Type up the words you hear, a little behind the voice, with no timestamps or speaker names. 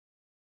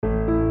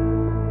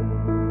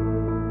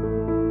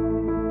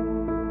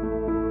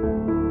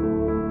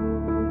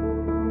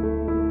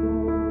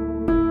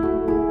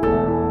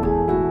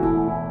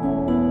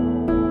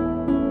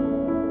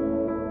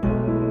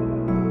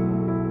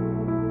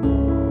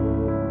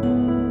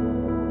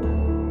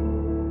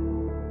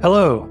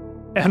Hello,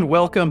 and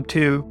welcome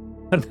to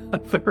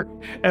another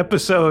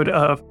episode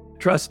of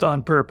Trust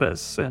on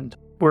Purpose. And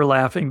we're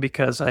laughing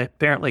because I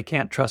apparently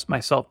can't trust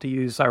myself to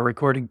use our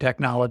recording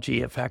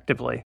technology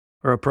effectively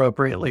or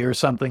appropriately or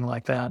something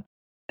like that.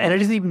 And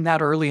it isn't even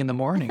that early in the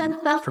morning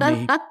for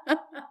me.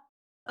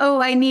 Oh,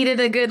 I needed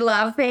a good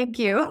laugh. Thank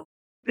you.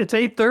 It's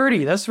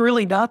 8:30. That's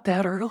really not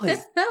that early.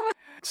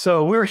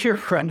 So we're here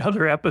for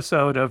another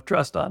episode of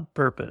Trust on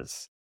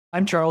Purpose.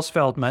 I'm Charles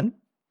Feldman.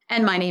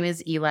 And my name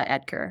is Ela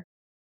Edgar.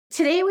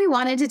 Today, we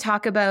wanted to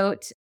talk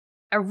about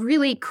a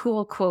really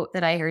cool quote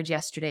that I heard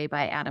yesterday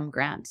by Adam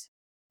Grant.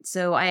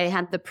 So I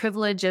had the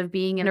privilege of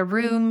being in a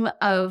room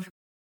of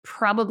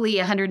probably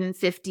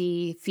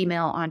 150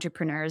 female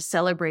entrepreneurs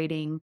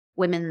celebrating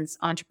Women's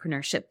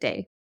Entrepreneurship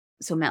Day.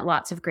 So met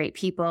lots of great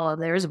people.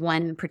 There's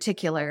one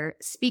particular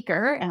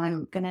speaker, and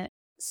I'm going to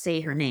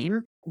say her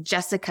name,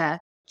 Jessica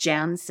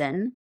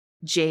Janzen,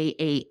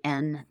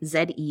 Janzen,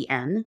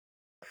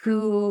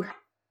 who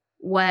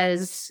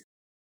was,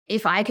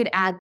 if I could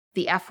add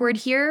the F word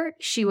here,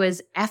 she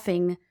was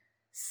effing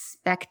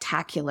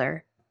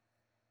spectacular.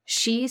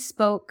 She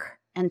spoke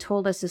and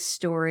told us a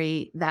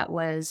story that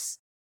was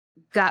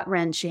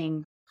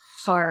gut-wrenching,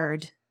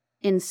 hard,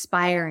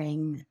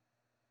 inspiring.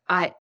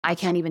 I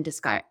can't even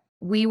describe.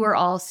 We were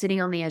all sitting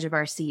on the edge of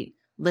our seat,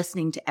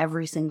 listening to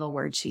every single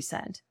word she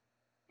said.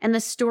 And the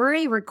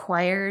story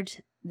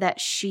required that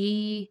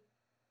she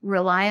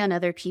rely on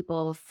other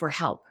people for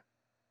help.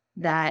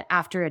 That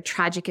after a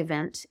tragic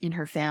event in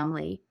her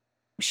family,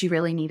 she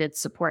really needed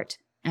support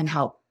and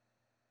help.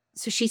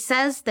 So she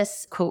says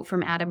this quote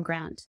from Adam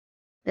Grant,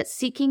 that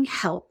seeking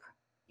help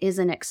is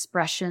an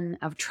expression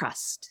of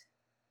trust.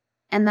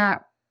 And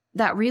that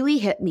really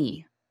hit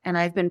me. And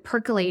I've been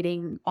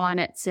percolating on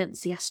it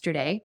since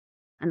yesterday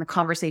and the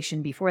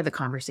conversation before the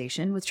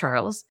conversation with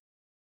Charles.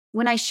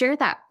 When I share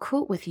that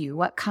quote with you,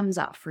 what comes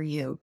up for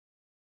you?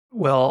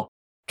 Well,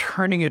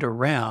 turning it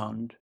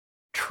around,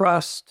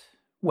 trust,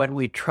 when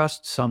we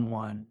trust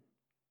someone,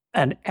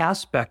 an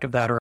aspect of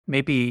that, or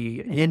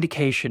maybe an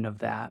indication of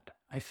that,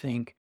 I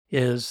think,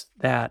 is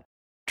that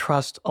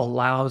trust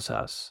allows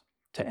us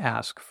to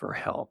ask for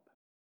help.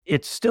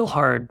 It's still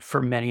hard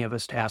for many of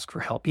us to ask for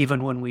help,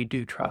 even when we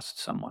do trust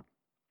someone.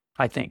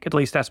 I think, at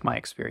least that's my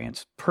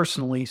experience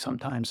personally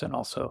sometimes, and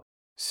also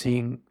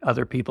seeing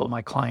other people,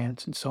 my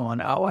clients and so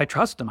on. Oh, I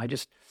trust them. I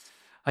just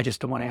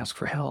don't want to ask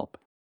for help.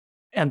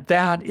 And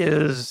that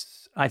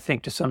is, I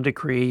think, to some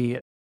degree,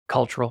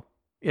 cultural.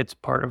 It's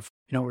part of,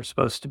 we're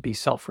supposed to be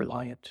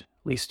self-reliant, at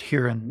least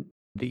here in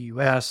the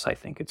US. I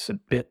think it's a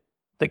bit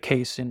the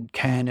case in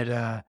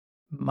Canada,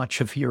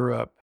 much of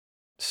Europe.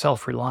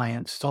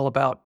 Self-reliance, it's all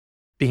about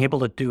being able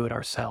to do it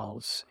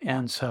ourselves.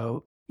 And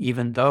so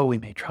even though we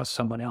may trust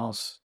someone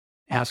else,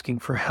 asking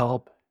for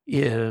help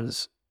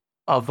is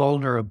a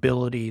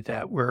vulnerability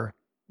that we're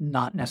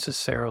not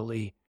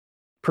necessarily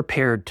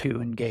prepared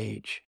to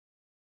engage.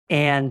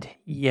 And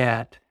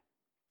yet,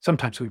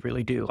 sometimes we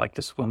really do, like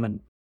this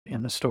woman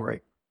in the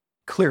story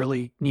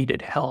clearly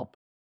needed help.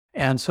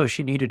 And so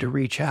she needed to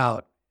reach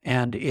out.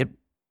 And it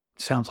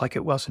sounds like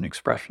it was an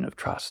expression of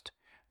trust,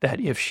 that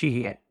if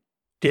she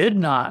did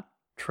not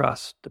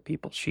trust the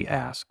people she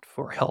asked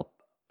for help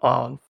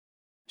of,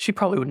 she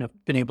probably wouldn't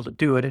have been able to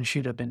do it, and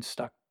she'd have been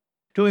stuck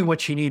doing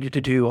what she needed to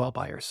do all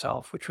by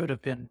herself, which would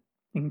have been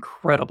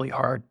incredibly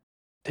hard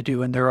to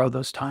do. And there are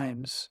those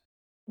times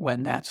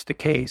when that's the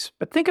case.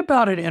 But think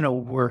about it in a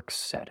work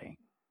setting.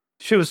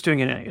 She was doing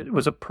it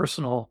was a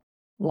personal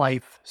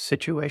life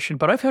situation,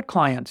 but I've had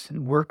clients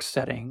in work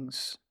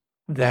settings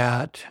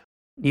that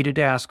needed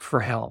to ask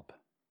for help,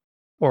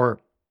 or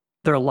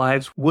their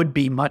lives would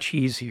be much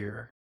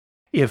easier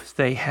if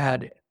they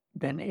had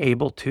been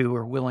able to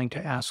or willing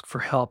to ask for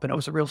help. And it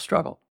was a real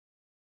struggle,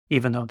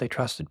 even though they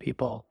trusted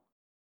people.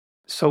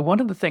 So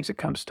one of the things that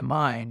comes to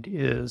mind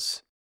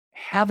is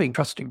having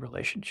trusting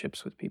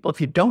relationships with people.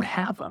 If you don't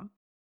have them,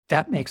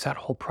 that makes that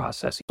whole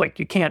process, like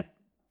you can't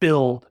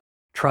build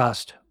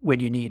trust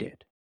when you need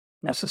it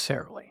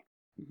necessarily.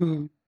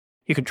 Mm-hmm.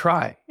 You can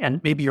try,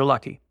 and maybe you're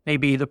lucky.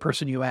 Maybe the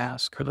person you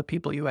ask or the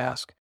people you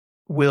ask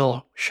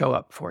will show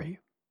up for you.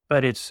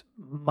 But it's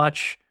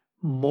much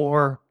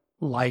more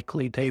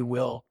likely they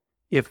will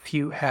if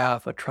you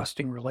have a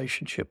trusting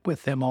relationship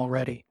with them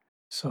already.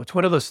 So it's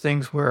one of those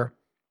things where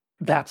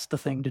that's the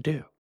thing to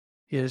do,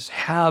 is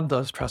have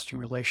those trusting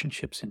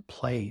relationships in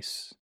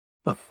place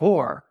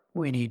before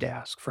we need to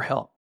ask for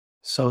help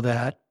so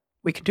that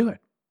we can do it.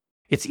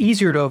 It's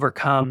easier to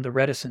overcome the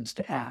reticence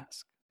to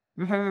ask.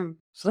 Mm-hmm.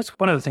 So that's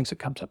one of the things that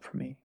comes up for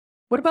me.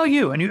 What about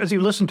you? And as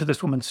you listen to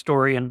this woman's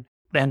story and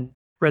then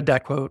read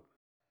that quote?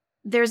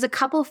 There's a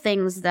couple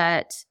things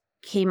that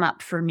came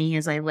up for me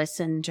as I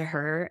listened to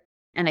her.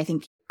 And I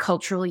think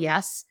cultural,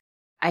 yes.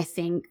 I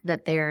think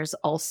that there's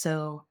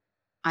also,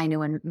 I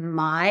know in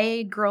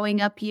my growing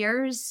up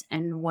years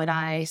and what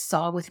I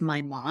saw with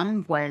my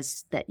mom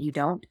was that you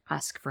don't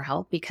ask for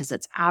help because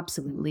it's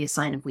absolutely a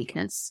sign of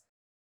weakness.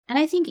 And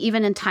I think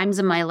even in times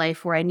in my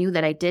life where I knew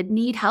that I did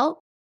need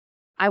help,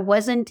 I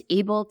wasn't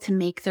able to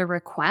make the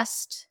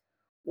request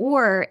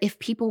Or if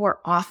people were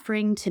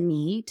offering to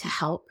me to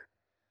help,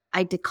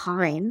 I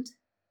declined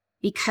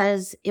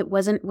because it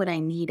wasn't what I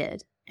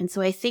needed. And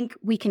so I think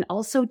we can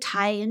also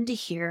tie into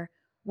here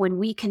when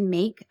we can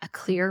make a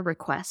clear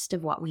request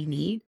of what we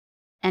need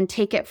and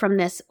take it from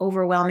this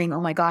overwhelming, oh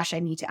my gosh, I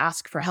need to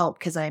ask for help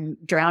because I'm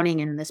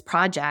drowning in this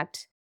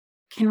project.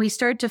 Can we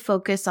start to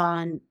focus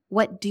on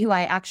what do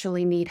I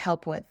actually need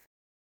help with?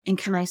 And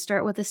can I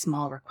start with a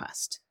small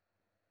request?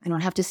 I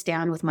don't have to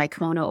stand with my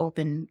kimono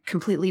open,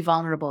 completely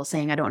vulnerable,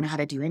 saying I don't know how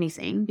to do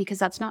anything, because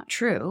that's not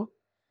true.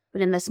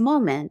 But in this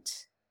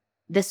moment,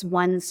 this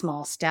one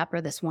small step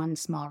or this one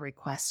small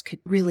request could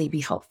really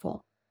be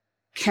helpful.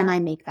 Can I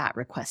make that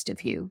request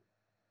of you?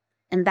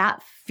 And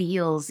that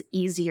feels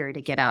easier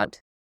to get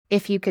out.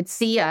 If you could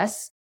see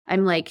us,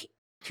 I'm like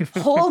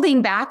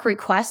holding back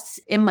requests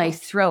in my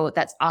throat.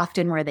 That's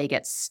often where they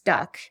get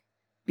stuck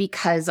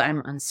because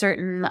I'm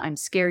uncertain. I'm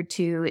scared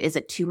to. Is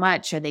it too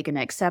much? Are they going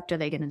to accept? Are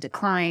they going to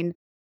decline?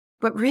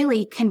 But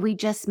really, can we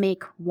just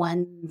make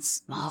one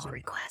small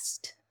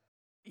request?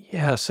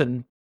 Yes,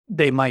 and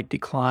they might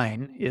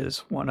decline is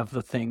one of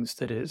the things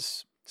that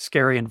is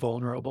scary and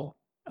vulnerable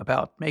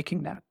about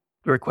making that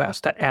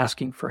request, that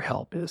asking for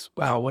help is,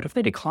 wow, what if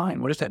they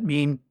decline? What does that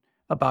mean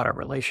about our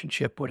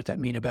relationship? What does that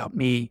mean about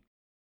me?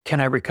 Can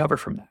I recover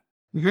from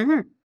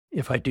that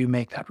if I do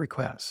make that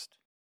request?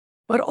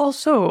 But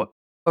also,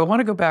 I want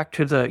to go back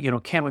to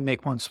the, can we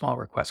make one small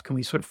request? Can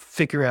we sort of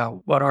figure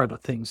out what are the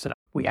things that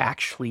we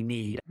actually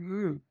need?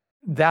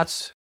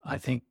 That's, I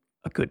think,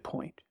 a good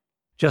point.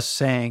 Just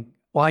saying,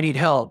 well, I need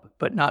help,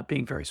 but not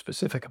being very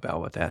specific about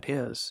what that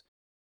is.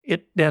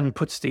 It then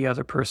puts the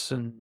other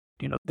person,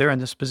 they're in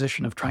this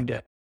position of trying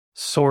to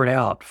sort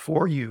out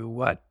for you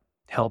what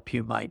help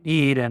you might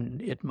need,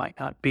 and it might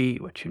not be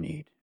what you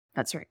need.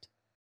 That's right.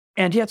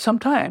 And yet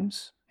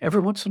sometimes,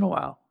 every once in a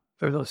while,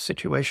 there are those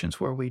situations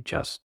where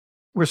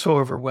we're so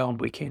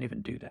overwhelmed we can't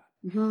even do that.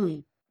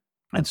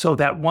 And so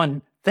that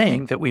one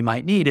thing that we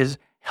might need is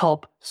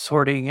help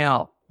sorting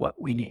out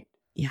what we need.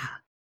 Yeah.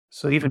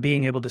 So even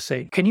being able to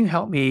say, can you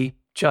help me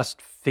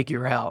just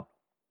figure out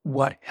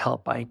what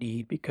help I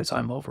need because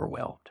I'm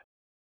overwhelmed?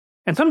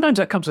 And sometimes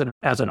that comes in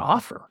as an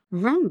offer.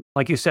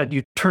 Like you said,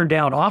 you turn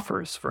down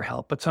offers for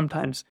help, but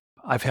sometimes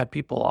I've had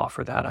people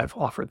offer that. I've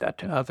offered that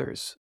to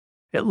others.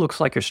 It looks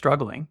like you're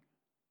struggling.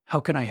 How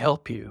can I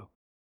help you?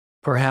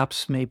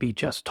 Perhaps maybe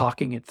just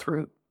talking it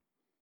through.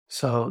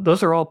 So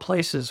those are all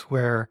places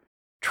where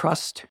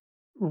trust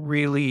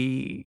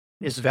really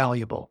is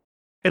valuable.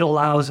 It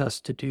allows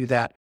us to do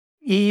that,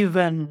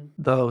 even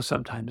though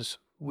sometimes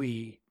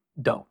we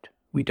don't.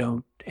 We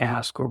don't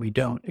ask or we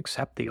don't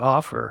accept the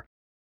offer.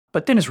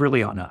 But then it's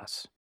really on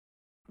us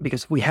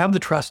because we have the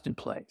trust in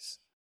place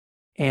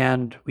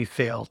and we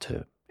fail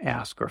to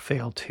ask or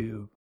fail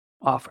to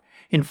offer.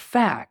 In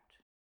fact,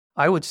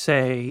 I would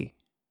say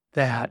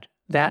that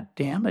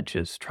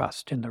damages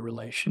trust in the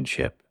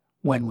relationship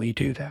when we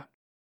do that.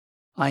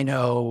 I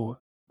know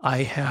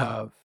I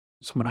have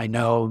someone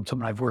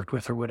I've worked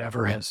with or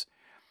whatever has,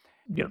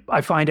 I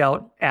find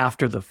out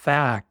after the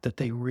fact that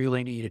they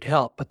really needed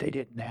help, but they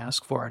didn't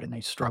ask for it and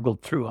they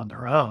struggled through on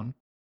their own.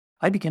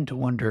 I begin to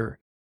wonder,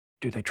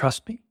 do they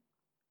trust me?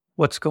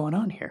 What's going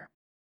on here?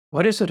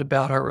 What is it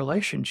about our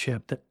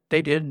relationship that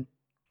they didn't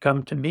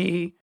come to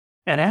me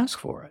and ask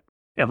for it?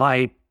 Am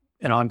I,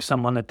 I'm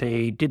someone that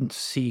they didn't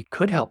see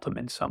could help them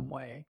in some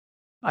way?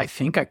 I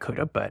think I could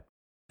have, but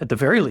at the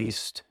very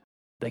least,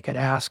 they could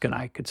ask and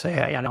I could say,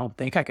 I don't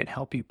think I can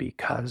help you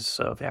because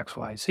of X,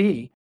 Y,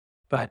 Z.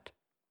 But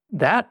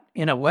that,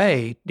 in a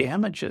way,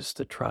 damages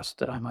the trust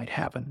that I might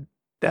have in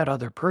that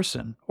other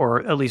person,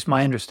 or at least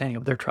my understanding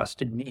of their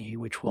trust in me,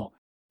 which will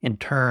in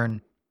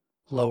turn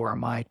lower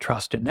my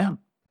trust in them.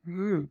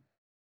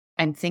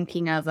 I'm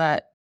thinking of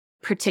a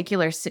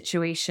particular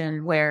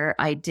situation where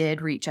I did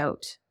reach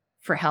out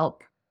for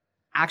help,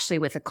 actually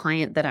with a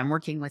client that I'm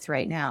working with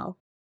right now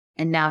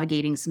and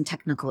navigating some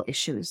technical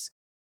issues.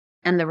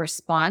 And the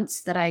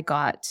response that I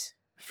got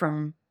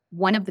from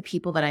one of the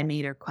people that I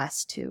made a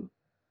request to,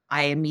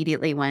 I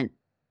immediately went,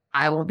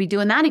 I won't be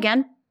doing that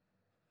again.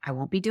 I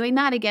won't be doing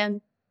that again.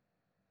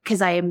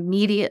 Because I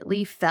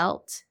immediately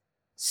felt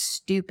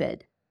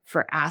stupid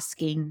for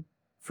asking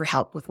for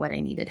help with what I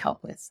needed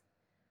help with.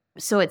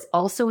 So it's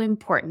also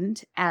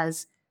important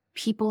as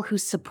people who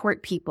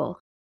support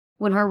people,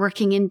 when we're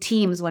working in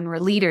teams, when we're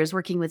leaders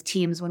working with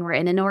teams, when we're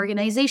in an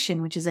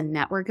organization, which is a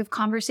network of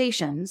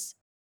conversations,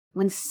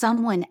 when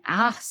someone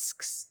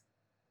asks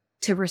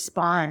to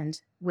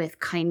respond with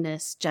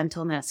kindness,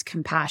 gentleness,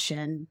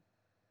 compassion,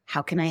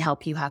 how can I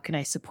help you? How can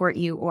I support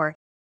you? Or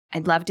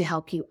I'd love to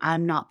help you.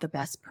 I'm not the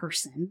best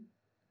person,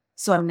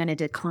 so I'm going to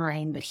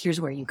decline, but here's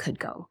where you could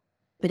go.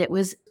 But it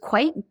was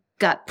quite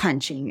gut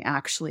punching,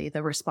 actually,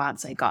 the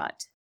response I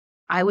got.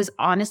 I was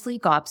honestly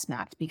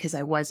gobsmacked because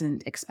I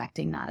wasn't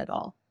expecting that at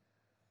all.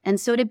 And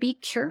so to be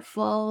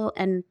careful,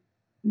 and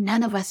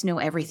none of us know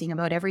everything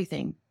about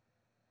everything.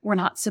 We're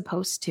not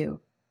supposed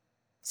to.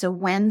 So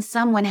when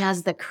someone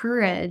has the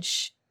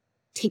courage,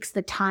 takes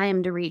the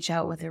time to reach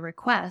out with a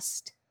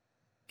request,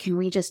 can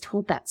we just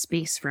hold that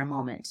space for a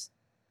moment?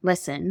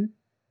 Listen,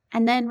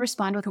 and then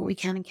respond with what we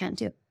can and can't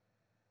do.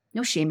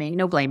 No shaming,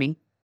 no blaming.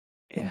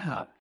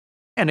 Yeah.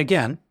 And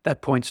again,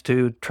 that points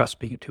to trust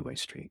being a two-way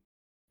street.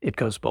 It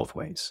goes both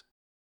ways.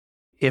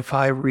 If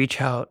I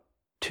reach out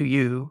to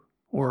you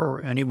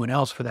or anyone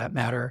else for that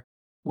matter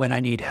when I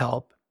need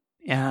help,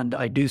 and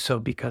I do so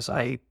because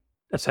I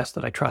assess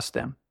that I trust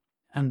them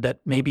and that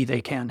maybe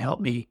they can help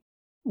me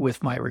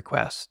with my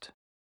request,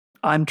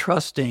 I'm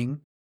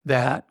trusting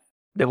that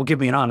they will give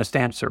me an honest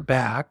answer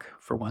back,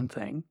 for one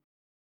thing,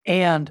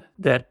 and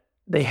that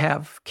they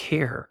have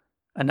care,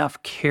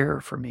 enough care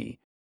for me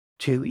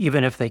to,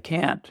 even if they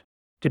can't,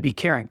 to be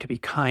caring, to be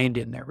kind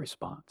in their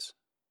response.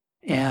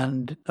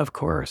 And of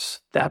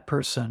course, that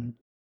person,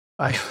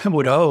 I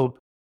would hope,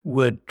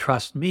 would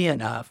trust me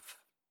enough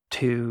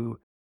to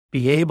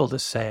be able to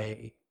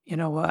say, you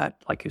know what,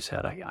 like you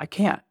said, I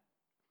can't.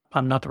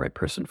 I'm not the right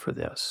person for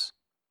this.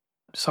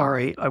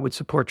 Sorry, I would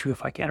support you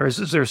if I can. Or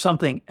is there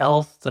something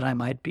else that I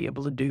might be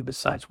able to do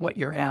besides what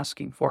you're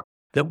asking for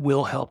that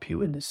will help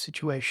you in this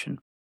situation?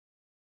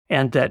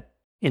 And that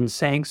in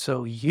saying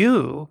so,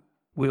 you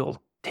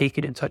will take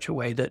it in such a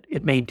way that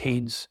it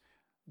maintains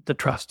the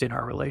trust in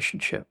our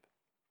relationship.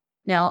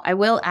 Now, I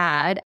will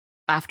add,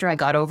 after I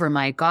got over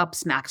my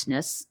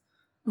gobsmackedness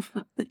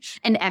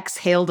and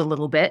exhaled a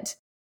little bit,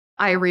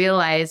 I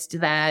realized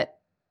that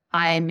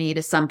I made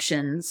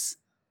assumptions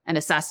and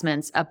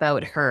assessments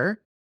about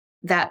her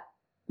that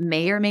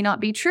may or may not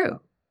be true.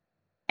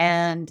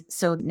 And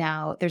so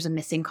now there's a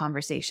missing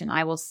conversation.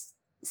 I will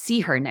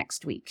see her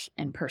next week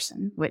in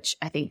person, which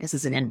I think this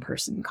is an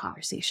in-person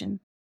conversation.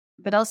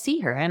 But I'll see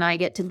her and I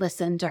get to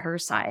listen to her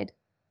side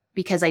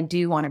because I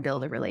do want to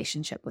build a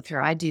relationship with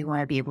her. I do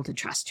want to be able to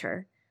trust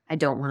her. I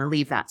don't want to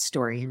leave that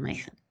story in my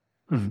head.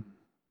 Mm-hmm.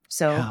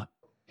 So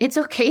It's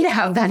okay to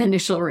have that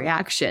initial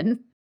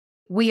reaction.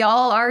 We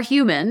all are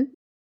human,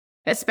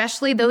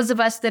 especially those of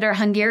us that are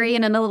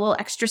Hungarian and a little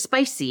extra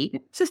spicy.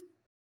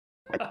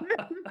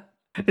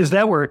 Is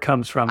that where it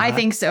comes from? I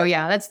think so,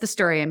 yeah. That's the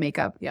story I make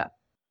up, yeah.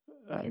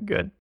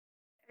 Good.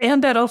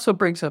 And that also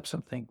brings up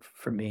something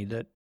for me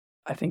that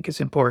I think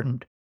is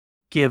important,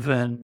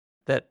 given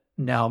that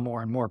now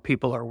more and more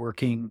people are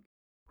working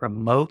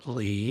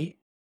remotely.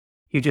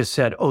 You just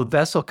said,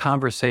 that's a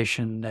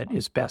conversation that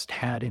is best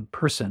had in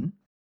person.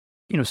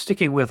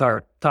 Sticking with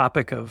our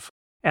topic of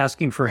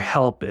asking for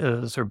help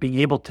or being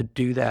able to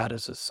do that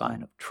is a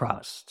sign of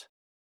trust.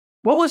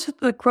 What was it,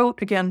 the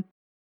quote again?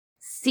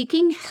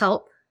 Seeking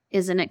help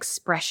is an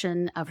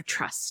expression of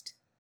trust.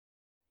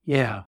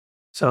 Yeah.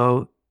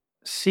 So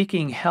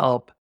seeking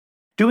help,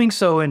 doing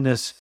so in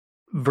this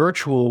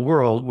virtual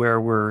world where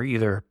we're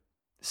either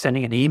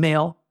sending an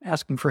email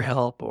asking for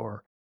help,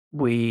 or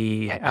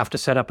we have to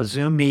set up a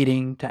Zoom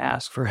meeting to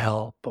ask for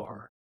help,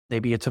 or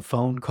maybe it's a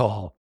phone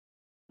call.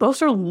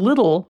 Those are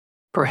little,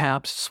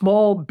 perhaps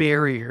small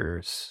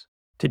barriers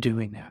to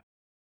doing that.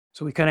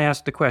 So we kind of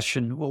ask the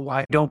question, well,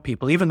 why don't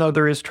people, even though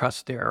there is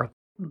trust there, or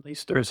at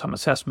least there is some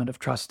assessment of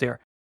trust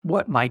there,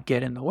 what might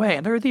get in the way?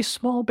 And there are these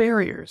small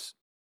barriers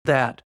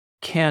that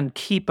can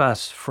keep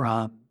us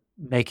from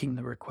making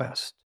the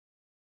request.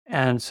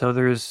 And so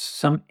there's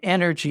some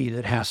energy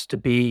that has to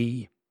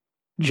be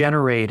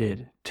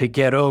generated to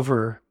get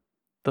over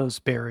those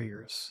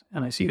barriers.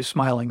 And I see you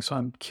smiling, so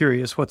I'm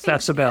curious what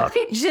that's about.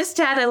 I just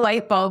had a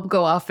light bulb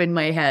go off in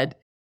my head.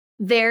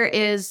 There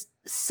is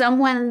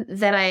someone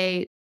that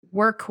I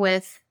work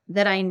with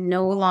that I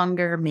no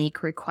longer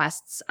make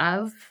requests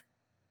of.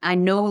 I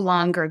no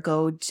longer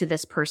go to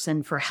this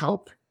person for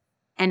help.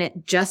 And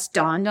it just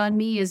dawned on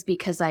me is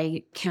because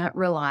I can't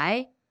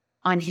rely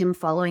on him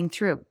following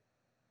through.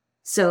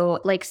 So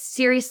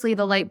seriously,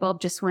 the light bulb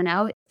just went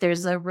out.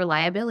 There's a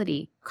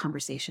reliability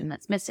conversation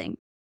that's missing.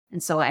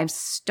 And so I've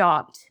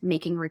stopped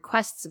making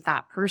requests of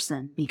that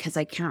person because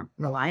I can't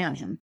rely on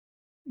him.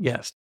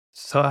 Yes.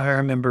 So I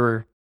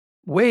remember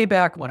way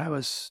back when I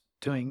was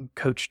doing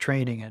coach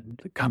training, and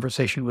the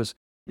conversation was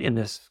in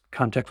this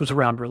context was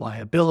around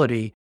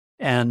reliability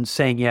and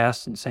saying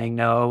yes and saying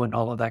no and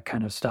all of that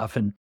kind of stuff.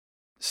 And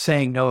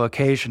saying no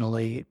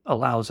occasionally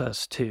allows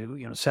us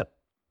to, set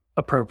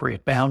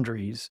appropriate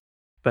boundaries,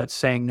 but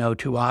saying no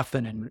too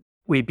often and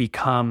we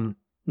become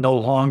no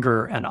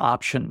longer an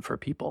option for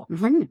people.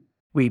 Mm-hmm.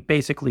 We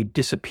basically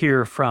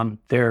disappear from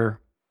their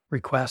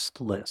request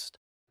list.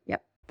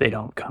 Yep. They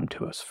don't come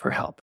to us for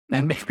help.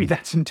 And maybe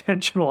that's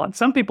intentional on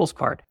some people's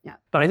part. Yeah.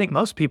 But I think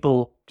most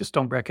people just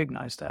don't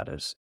recognize that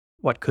as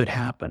what could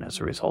happen as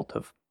a result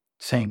of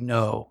saying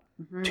no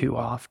too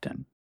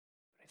often.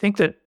 I think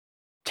that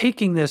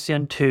taking this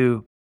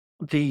into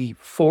the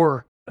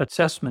 4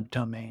 assessment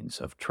domains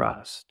of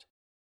trust,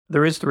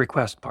 there is the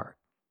request part.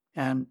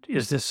 And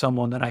is this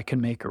someone that I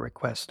can make a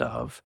request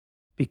of?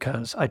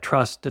 Because I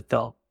trust that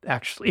they'll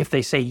actually, if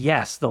they say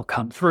yes, they'll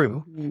come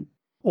through,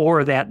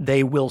 or that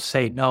they will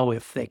say no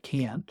if they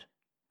can't,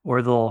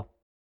 or they'll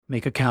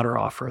make a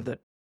counteroffer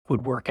that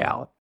would work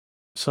out.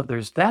 So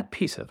there's that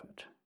piece of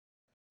it.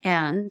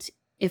 And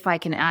if I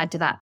can add to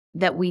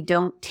that we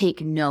don't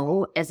take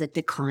no as a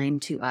decline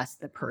to us,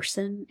 the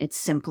person. It's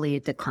simply a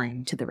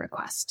decline to the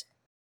request.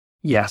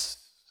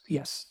 Yes.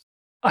 Yes.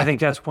 I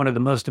think that's one of the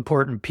most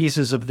important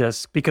pieces of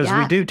this, because we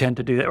Yeah. do tend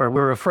to do that, or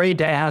we're afraid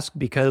to ask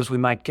because we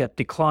might get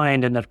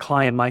declined, and that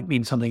client might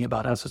mean something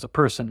about us as a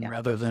person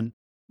rather than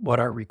what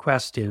our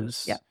request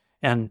is. Yeah.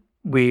 And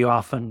we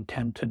often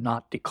tend to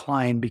not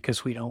decline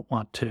because we don't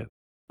want to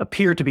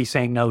appear to be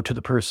saying no to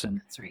the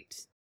person. That's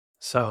right.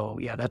 So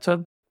yeah, that's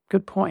a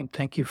good point.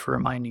 Thank you for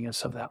reminding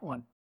us of that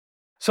one.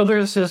 So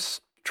there's this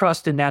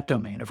trust in that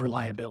domain of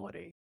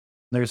reliability.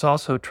 There's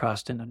also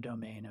trust in the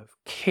domain of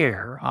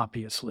care,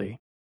 obviously,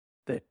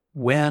 that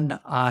when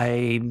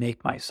I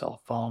make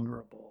myself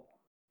vulnerable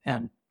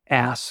and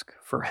ask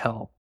for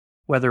help,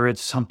 whether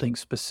it's something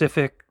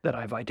specific that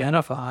I've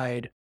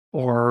identified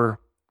or,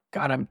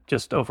 God, I'm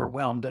just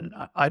overwhelmed and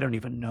I don't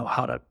even know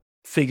how to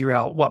figure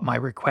out what my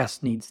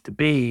request needs to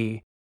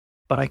be,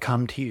 but I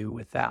come to you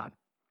with that.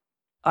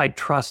 I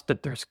trust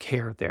that there's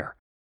care there,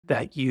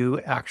 that you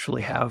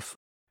actually have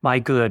my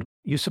good.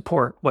 You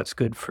support what's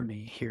good for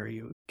me here.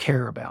 You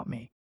care about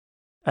me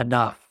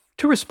enough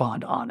to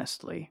respond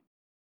honestly,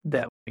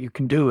 that you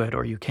can do it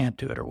or you can't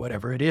do it or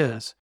whatever it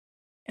is.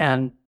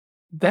 And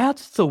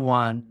that's the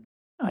one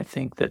I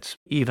think that's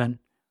even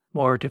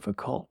more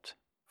difficult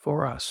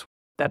for us.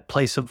 That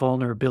place of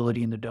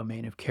vulnerability in the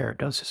domain of care.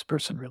 Does this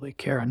person really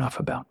care enough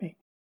about me?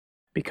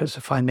 Because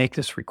if I make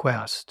this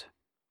request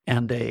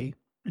and they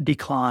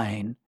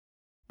decline,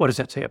 what does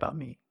that say about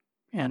me?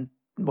 And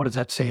what does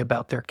that say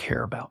about their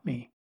care about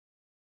me?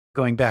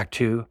 Going back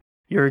to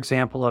your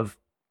example of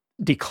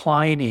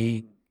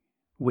declining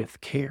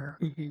with care,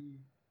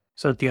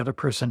 so that the other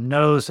person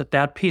knows that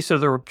that piece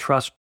of the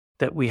trust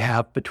that we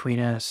have between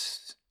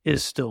us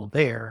is still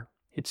there.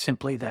 It's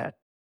simply that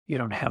you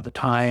don't have the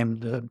time,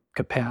 the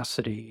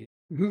capacity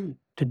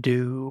to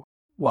do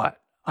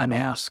what I'm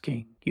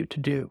asking you to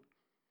do.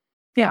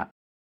 Yeah.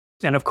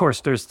 And of course,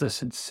 there's the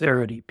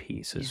sincerity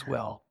piece as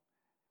well.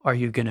 Are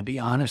you going to be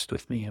honest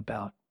with me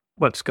about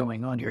what's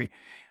going on here?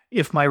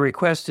 If my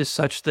request is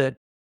such that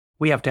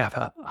we have to have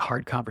a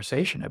hard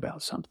conversation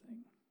about something,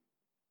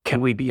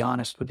 can we be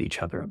honest with each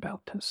other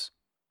about this?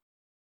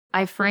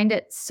 I find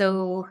it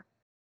so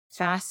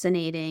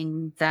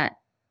fascinating that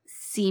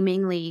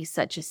seemingly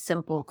such a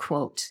simple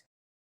quote,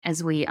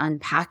 as we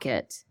unpack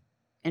it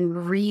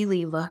and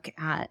really look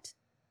at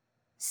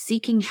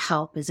seeking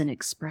help as an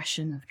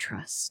expression of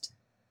trust,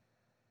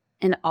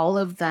 and all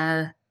of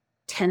the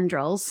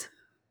tendrils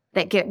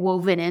that get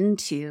woven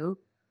into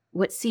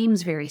what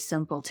seems very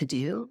simple to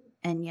do,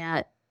 and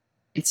yet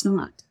it's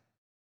not.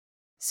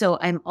 So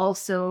I'm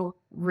also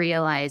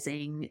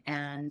realizing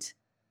and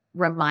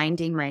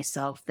reminding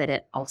myself that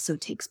it also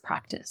takes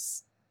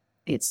practice.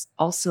 It's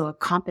also a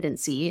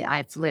competency.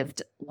 I've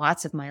lived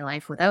lots of my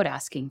life without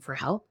asking for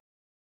help.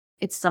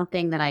 It's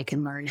something that I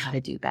can learn how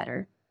to do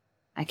better.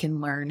 I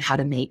can learn how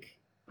to make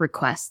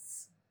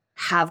requests,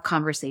 have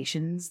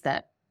conversations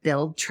that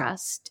build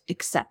trust,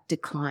 accept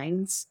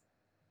declines,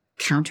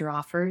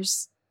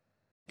 counteroffers.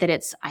 That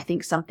it's, I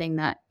think, something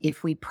that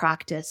if we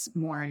practice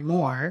more and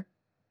more,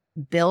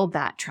 build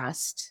that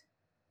trust,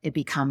 it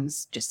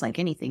becomes, just like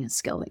anything, a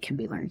skill that can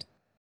be learned.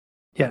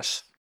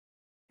 Yes.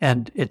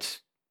 And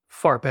it's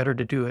far better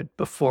to do it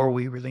before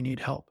we really need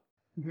help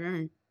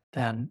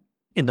than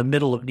in the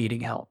middle of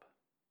needing help.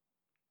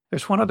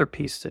 There's one other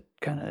piece that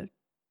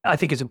I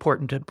think is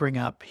important to bring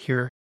up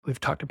here. We've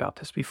talked about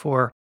this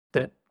before,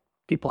 that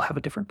people have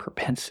a different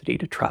propensity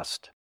to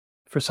trust.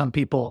 For some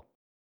people,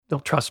 they'll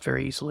trust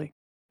very easily.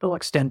 They'll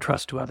extend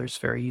trust to others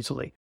very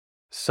easily.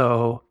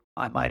 So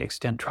I might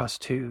extend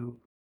trust to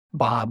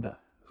Bob,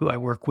 who I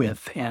work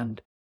with.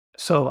 And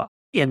so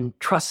in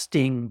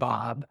trusting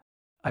Bob,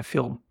 I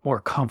feel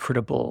more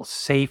comfortable,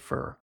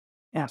 safer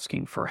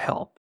asking for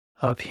help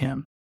of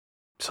him.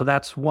 So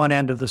that's one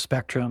end of the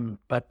spectrum.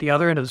 But the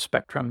other end of the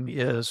spectrum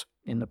is,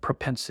 in the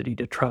propensity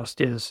to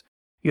trust, is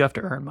you have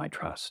to earn my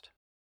trust.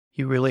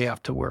 You really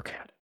have to work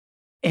at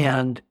it.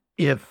 And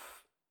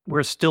if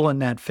we're still in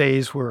that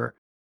phase where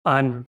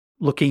I'm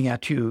looking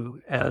at you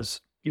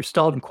as you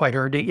still haven't quite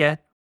earned it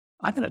yet,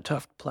 I'm in a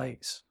tough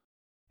place.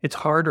 It's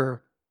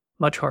harder,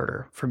 much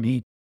harder for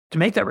me to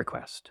make that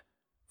request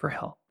for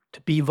help,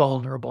 to be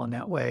vulnerable in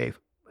that way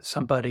with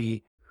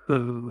somebody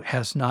who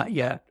has not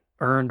yet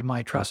earned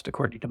my trust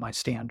according to my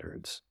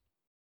standards.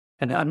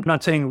 And I'm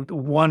not saying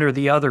one or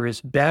the other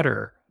is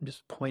better. I'm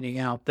just pointing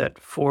out that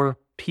for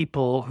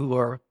people who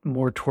are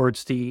more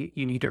towards the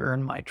you need to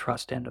earn my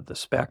trust end of the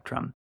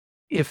spectrum,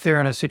 if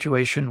they're in a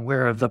situation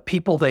where the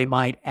people they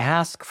might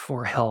ask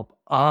for help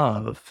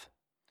of,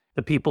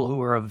 the people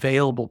who are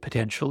available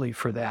potentially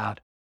for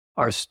that,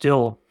 are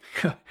still,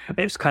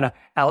 it's kind of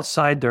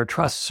outside their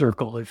trust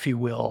circle, if you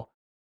will,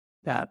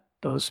 that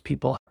those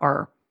people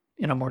are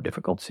in a more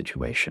difficult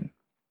situation.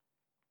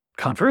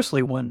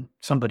 Conversely, when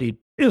somebody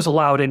is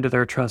allowed into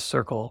their trust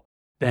circle,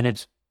 then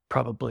it's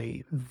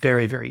probably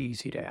very, very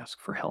easy to ask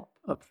for help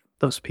of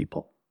those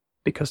people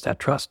because that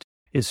trust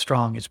is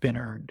strong, it's been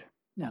earned.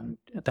 And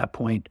at that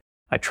point,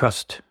 I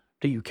trust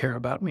that you care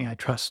about me. I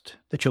trust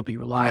that you'll be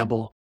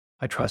reliable.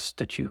 I trust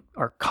that you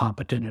are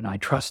competent, and I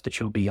trust that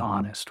you'll be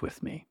honest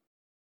with me.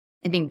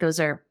 I think those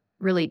are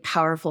really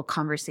powerful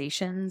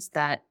conversations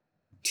that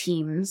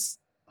teams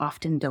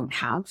often don't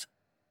have.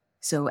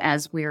 So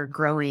as we're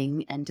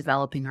growing and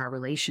developing our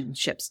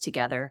relationships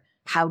together,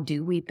 how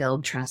do we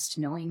build trust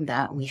knowing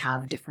that we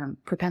have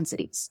different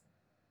propensities?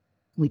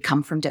 We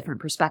come from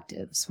different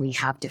perspectives. We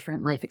have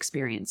different life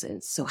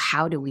experiences. So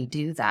how do we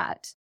do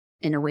that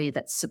in a way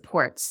that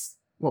supports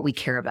what we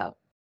care about?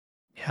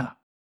 Yeah.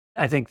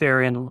 I think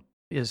therein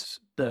is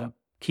the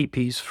key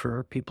piece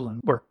for people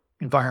in work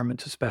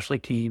environments, especially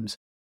teams.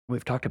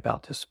 We've talked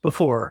about this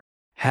before,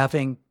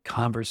 having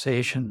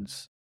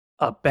conversations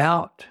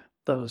about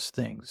those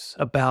things,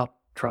 about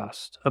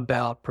trust,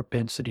 about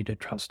propensity to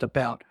trust,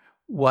 about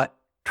what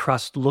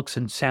trust looks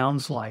and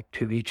sounds like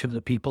to each of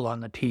the people on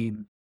the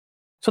team,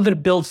 so that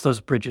it builds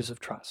those bridges of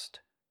trust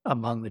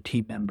among the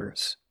team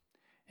members.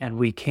 And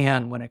we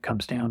can, when it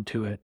comes down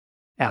to it,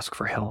 ask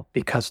for help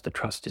because the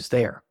trust is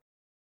there.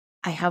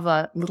 I have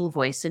a little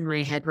voice in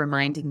my head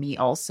reminding me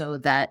also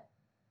that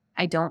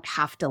I don't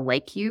have to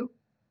like you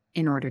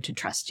in order to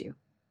trust you.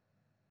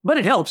 But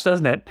it helps,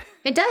 doesn't it?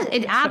 It does.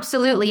 It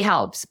absolutely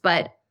helps.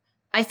 But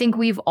I think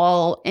we've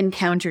all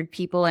encountered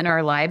people in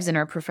our lives, in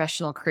our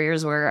professional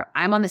careers, where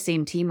I'm on the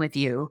same team with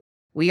you.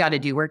 We got to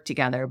do work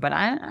together, but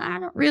I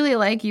don't really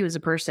like you as a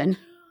person.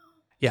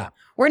 Yeah.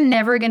 We're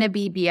never going to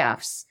be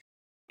BFs.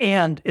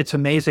 And it's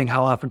amazing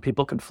how often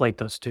people conflate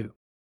those two.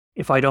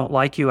 If I don't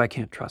like you, I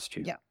can't trust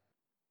you. Yeah.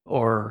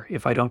 Or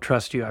if I don't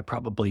trust you, I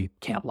probably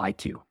can't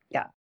like you.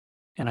 Yeah.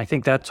 And I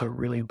think that's a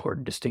really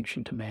important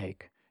distinction to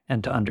make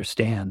and to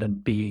understand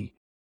and be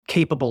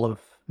capable of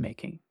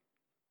making.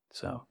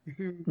 So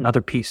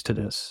another piece to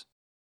this.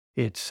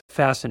 It's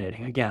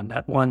fascinating. Again,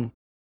 that one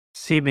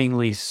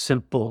seemingly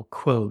simple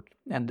quote,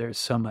 and there's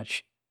so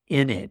much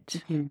in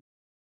it.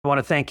 I want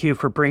to thank you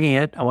for bringing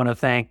it. I want to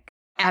thank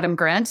Adam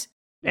Grant.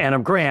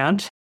 Adam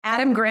Grant,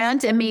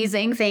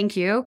 amazing. Thank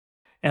you.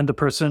 and the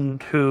person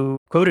who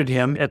quoted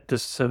him at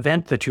this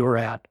event that you were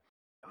at,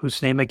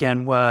 whose name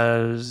again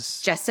was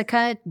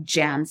Jessica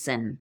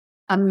Jansen.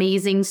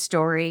 Amazing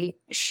story.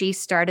 She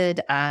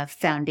started a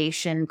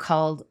foundation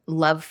called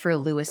Love for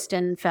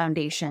Lewiston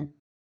Foundation.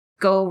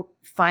 Go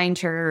find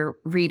her,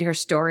 read her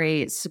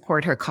story,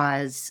 support her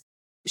cause.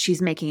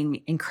 She's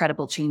making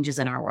incredible changes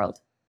in our world.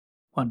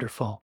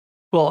 Wonderful.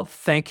 Well,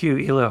 thank you,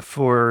 Ila,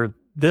 for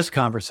this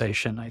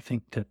conversation. I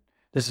think that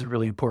this is a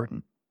really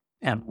important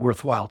and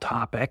worthwhile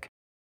topic.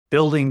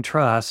 Building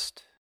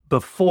trust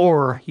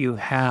before you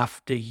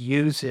have to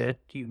use it,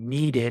 you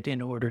need it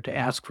in order to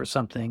ask for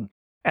something,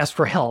 ask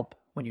for help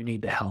when you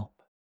need the help,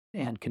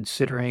 and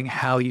considering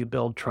how you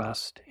build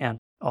trust and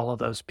all of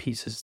those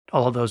pieces,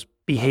 all of those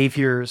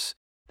behaviors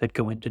that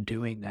go into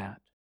doing that.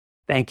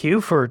 Thank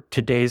you for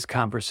today's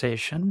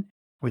conversation.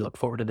 We look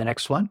forward to the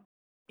next one.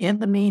 In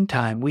the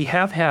meantime, we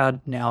have had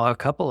now a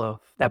couple of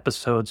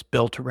episodes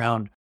built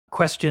around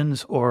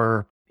questions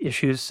or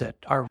issues that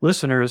our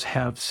listeners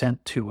have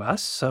sent to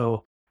us.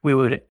 So we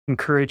would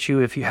encourage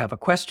you, if you have a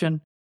question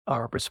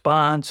or a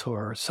response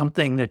or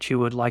something that you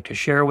would like to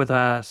share with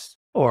us,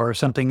 or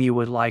something you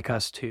would like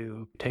us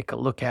to take a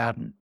look at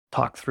and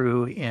talk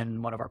through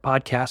in one of our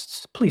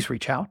podcasts, please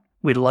reach out.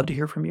 We'd love to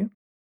hear from you.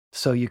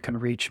 So you can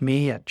reach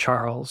me at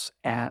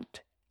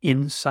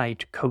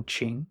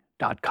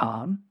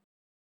charles@insightcoaching.com.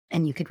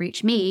 And you could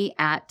reach me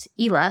at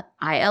Ila,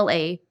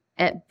 I-L-A,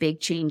 at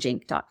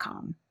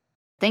bigchangeinc.com.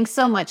 Thanks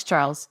so much,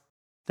 Charles.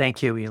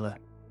 Thank you, Ila.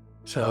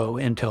 So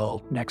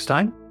until next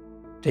time,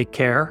 take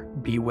care,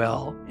 be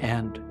well,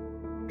 and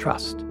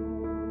trust.